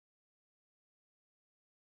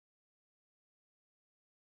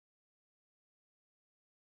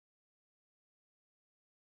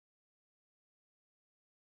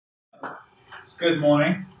Good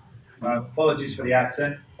morning. Apologies for the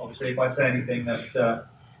accent. Obviously, if I say anything that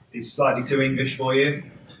is slightly too English for you,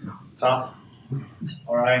 tough.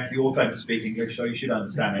 All right, you all claim to speak English, so you should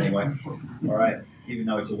understand anyway. All right, even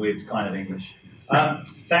though it's a weird kind of English.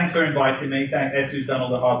 Thanks for inviting me. Thank Esther, who's done all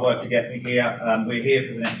the hard work to get me here. We're here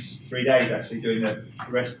for the next 3 days, actually, doing the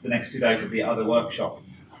rest of the next 2 days of the other workshop.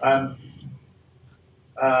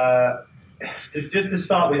 Just to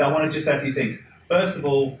start with, I want to just say a few things. First of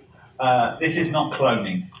all, this is not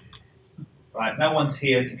cloning, right? No one's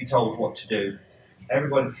here to be told what to do.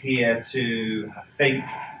 Everybody's here to think.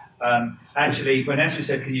 Actually, when Esther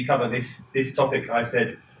said, "Can you cover this topic?" I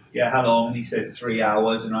said, "Yeah, how long?" And he said 3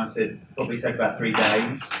 hours, and I said, "Probably take about 3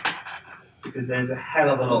 days," because there's a hell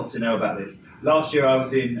of a lot to know about this. Last year, I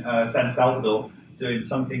was in San Salvador doing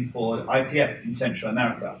something for ITF in Central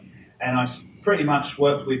America, and I pretty much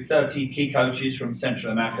worked with 30 key coaches from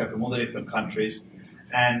Central America, from all the different countries.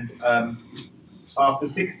 And after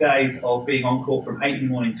 6 days of being on court from 8 in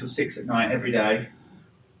the morning till 6 at night every day,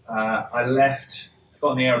 I left,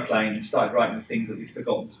 got on the aeroplane and started writing the things that we'd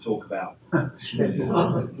forgotten to talk about.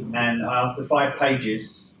 And after 5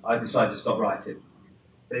 pages, I decided to stop writing.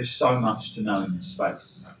 There's so much to know in this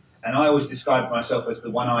space. And I always describe myself as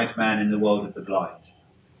the one-eyed man in the world of the blind.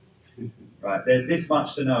 Right, there's this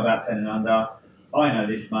much to know about 10 and under. I know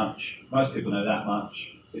this much. Most people know that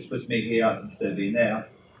much, which puts me here instead of being there.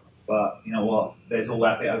 But you know what? There's all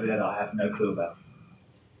that bit over there that I have no clue about.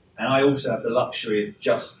 And I also have the luxury of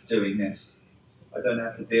just doing this. I don't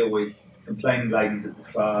have to deal with complaining ladies at the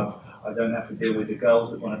club. I don't have to deal with the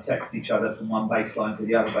girls that want to text each other from one baseline to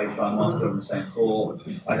the other baseline whilst they're on the same court.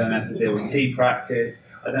 I don't have to deal with team practice.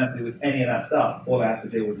 I don't have to deal with any of that stuff. All I have to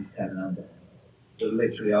deal with is 10 and under. So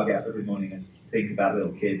literally, I'll get up every morning and think about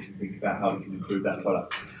little kids and think about how we can improve that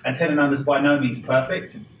product. And 10 and under is by no means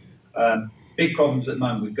perfect. Big problems at the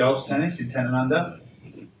moment with girls' tennis in 10 and under,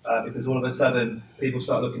 because all of a sudden people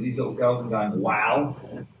start looking at these little girls and going, wow,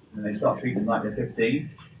 and they start treating them like they're 15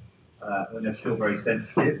 when they're still very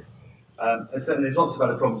sensitive. And so there's lots of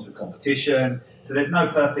other problems with competition. So there's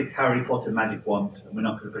no perfect Harry Potter magic wand, and we're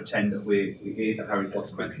not going to pretend that we're as Harry Potter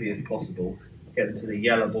as quickly as possible, get them to the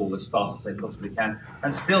yellow ball as fast as they possibly can.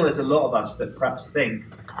 And still there's a lot of us that perhaps think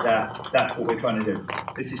that that's what we're trying to do.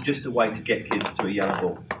 This is just a way to get kids to a yellow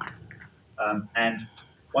ball. And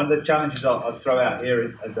one of the challenges I'll throw out here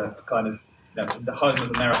is, as a kind of, the home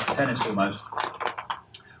of American tennis almost,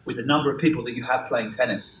 with the number of people that you have playing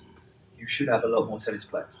tennis, you should have a lot more tennis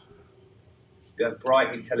players. You have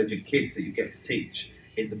bright, intelligent kids that you get to teach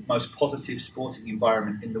in the most positive sporting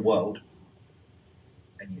environment in the world,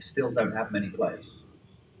 and you still don't have many players.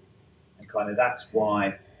 And kind of that's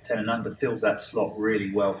why 10 and under fills that slot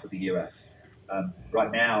really well for the US.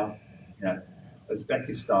 Right now,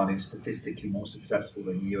 Uzbekistan is statistically more successful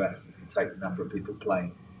than the US if you take the number of people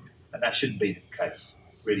playing. And that shouldn't be the case.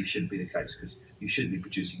 Really shouldn't be the case, because you shouldn't be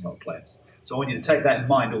producing a lot of players. So I want you to take that in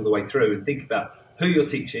mind all the way through and think about who you're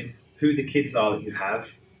teaching, who the kids are that you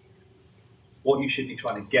have, what you should be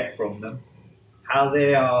trying to get from them, how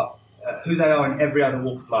they are, who they are in every other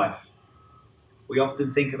walk of life. We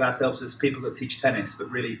often think of ourselves as people that teach tennis, but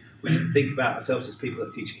really we need to think about ourselves as people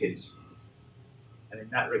that teach kids. And in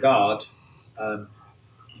that regard,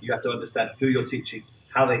 you have to understand who you're teaching,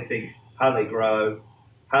 how they think, how they grow,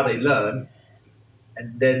 how they learn,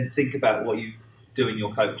 and then think about what you do in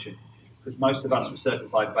your coaching. Because most of us were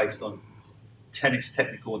certified based on tennis,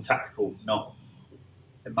 technical and tactical, not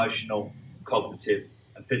emotional, cognitive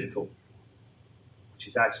and physical, which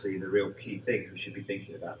is actually the real key thing we should be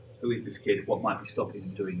thinking about. Who is this kid? What might be stopping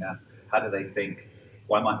them doing that? How do they think?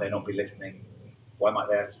 Why might they not be listening? Why might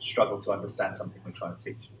they struggle to understand something we're trying to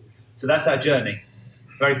teach? So that's our journey,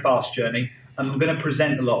 very fast journey. And I'm going to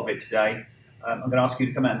present a lot of it today. I'm going to ask you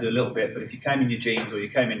to come out and do a little bit, but if you came in your jeans or you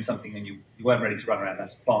came in something and you weren't ready to run around,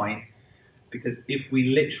 that's fine. Because if we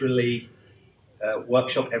literally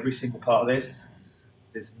workshop every single part of this,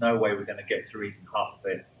 there's no way we're going to get through even half of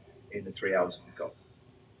it in the 3 hours we've got.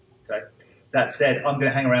 Okay. That said, I'm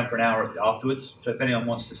going to hang around for an hour afterwards. So if anyone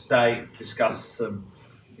wants to stay, discuss some,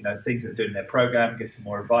 things that they're doing in their program, get some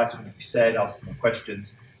more advice from what you said, ask some more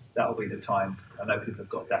questions, that will be the time. I know people have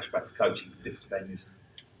got dashback for coaching for different venues.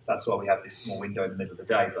 That's why we have this small window in the middle of the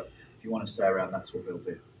day. But if you want to stay around, that's what we'll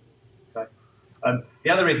do. Okay. The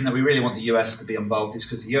other reason that we really want the US to be involved is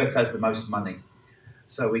because the US has the most money.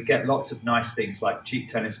 So we get lots of nice things like cheap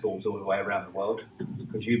tennis balls all the way around the world,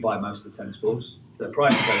 because you buy most of the tennis balls. So the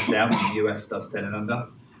price goes down when the US does 10 and under.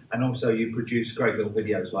 And also you produce great little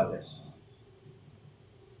videos like this.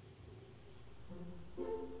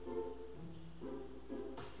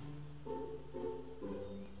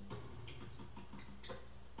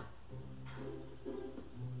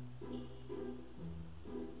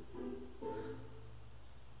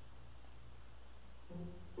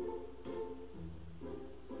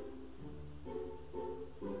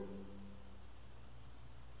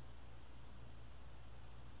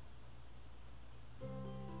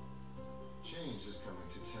 is coming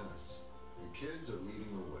to tennis, and kids are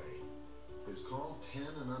leading the way. It's called 10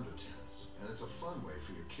 and Under Tennis, and it's a fun way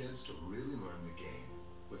for your kids to really learn the game.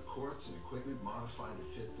 With courts and equipment modified to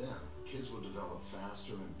fit them, kids will develop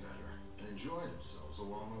faster and better, and enjoy themselves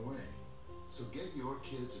along the way. So get your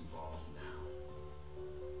kids involved now.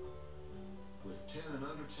 With 10 and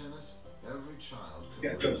Under Tennis, every child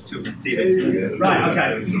can Right,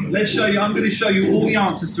 okay. Let's show you. I'm going to show you all the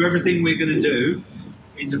answers to everything we're going to do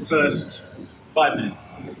in the first 5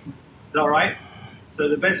 minutes. Is that all right? So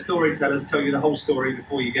the best storytellers tell you the whole story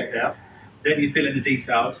before you get there. Then you fill in the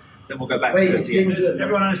details. Then we'll go back to it.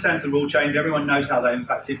 Everyone understands the rule change. Everyone knows how that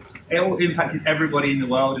impacted. It all impacted everybody in the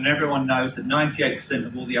world, and everyone knows that 98%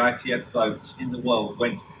 of all the ITF votes in the world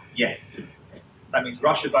went yes. That means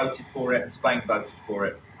Russia voted for it and Spain voted for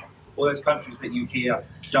it. All those countries that you hear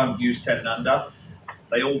don't use 10 and under,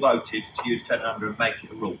 they all voted to use 10 and under and make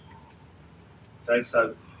it a rule. Okay,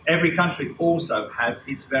 so every country also has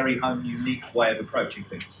its very own unique way of approaching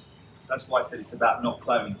things. That's why I said it's about not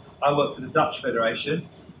cloning. I work for the Dutch Federation,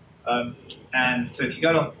 and so if you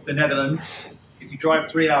go to the Netherlands, if you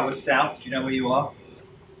drive 3 hours south, do you know where you are?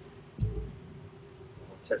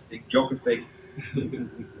 Testing geography.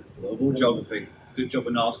 Global geography. Good job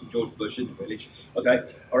of asking George Bush, isn't it, really? Okay,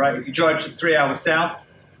 all right, if you drive 3 hours south,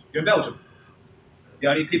 you're in Belgium. The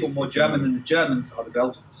only people more German than the Germans are the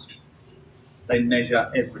Belgians. They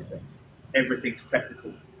measure everything. Everything's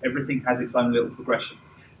technical. Everything has its own little progression.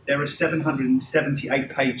 There are 778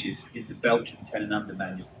 pages in the Belgian 10 and Under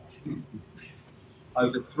manual.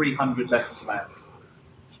 Over 300 lesson plans.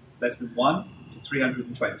 Lesson 1 to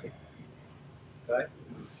 320. Okay?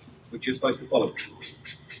 Which you're supposed to follow.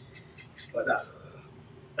 Like that.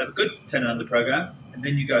 Have a good 10 and Under program, and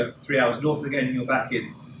then you go 3 hours north again and you're back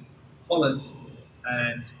in Holland.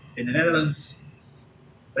 And in the Netherlands,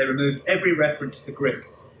 they removed every reference to grip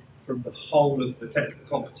from the whole of the technical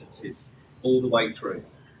competencies all the way through.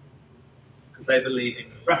 Because they believe in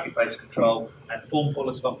racket-based control and form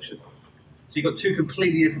follows function. So you've got two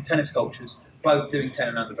completely different tennis cultures, both doing 10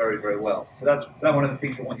 and Under very, very well. So that's one of the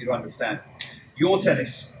things I want you to understand. Your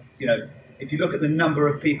tennis, you know, if you look at the number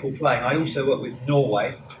of people playing, I also work with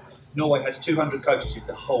Norway. Norway has 200 coaches in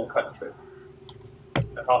the whole country,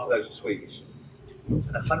 and half of those are Swedish. And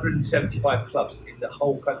 175 clubs in the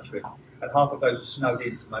whole country, and half of those are snowed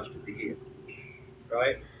in for most of the year.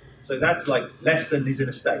 Right? So that's like less than is in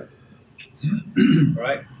a state.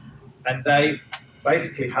 Right? And they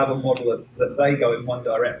basically have a model that they go in one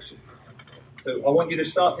direction. So I want you to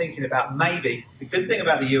start thinking about maybe, the good thing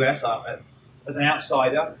about the US, as an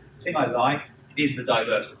outsider, the thing I like is the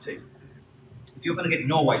diversity. If you're going to get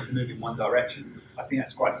Norway to move in one direction, I think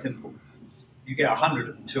that's quite simple. You get 100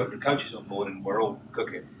 of the 200 coaches on board and we're all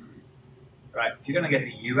cooking. Right? If you're going to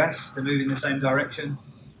get the US to move in the same direction,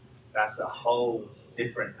 that's a whole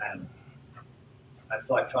different animal. That's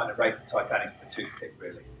like trying to race the Titanic with a toothpick,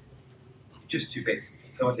 really. Just too big.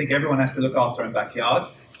 So I think everyone has to look after their own backyard,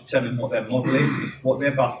 determine what their model is, what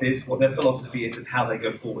their bus is, what their philosophy is, and how they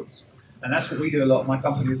go forwards. And that's what we do a lot. My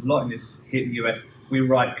company does a lot in this here in the US. We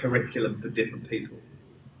write curriculum for different people.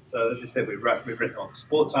 So as I said, we've written on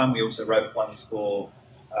Sport Time. We also wrote ones for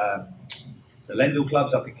the Lendl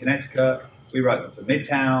clubs up in Connecticut. We wrote them for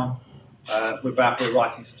Midtown. We're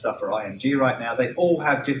writing some stuff for IMG right now. They all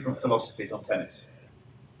have different philosophies on tennis.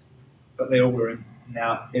 But they all are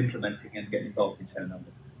now implementing and getting involved in 10 and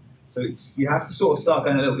Under. So you have to sort of start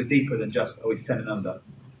going a little bit deeper than just, oh, it's 10 and Under.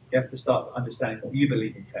 You have to start understanding what you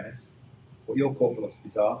believe in tennis, what your core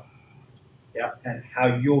philosophies are, yeah, and how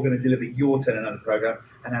you're going to deliver your 10 and Under program,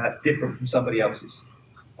 and how that's different from somebody else's.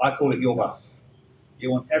 I call it your bus.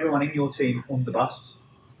 You want everyone in your team on the bus.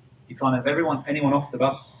 You can't have anyone off the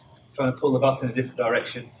bus, trying to pull the bus in a different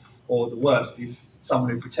direction, or the worst is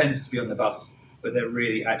someone who pretends to be on the bus, but they're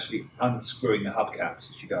really actually unscrewing the hubcaps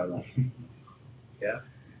as you go along. Yeah?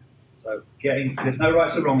 So there's no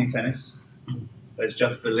right or wrong in tennis. There's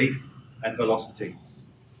just belief and velocity.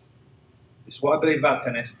 This is what I believe about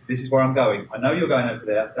tennis. This is where I'm going. I know you're going over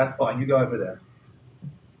there. That's fine. You go over there.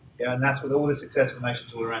 Yeah, and that's what all the successful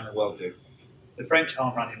nations all around the world do. The French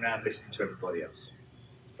aren't running around listening to everybody else.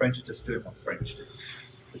 The French are just doing what the French do.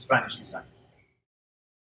 The Spanish the same.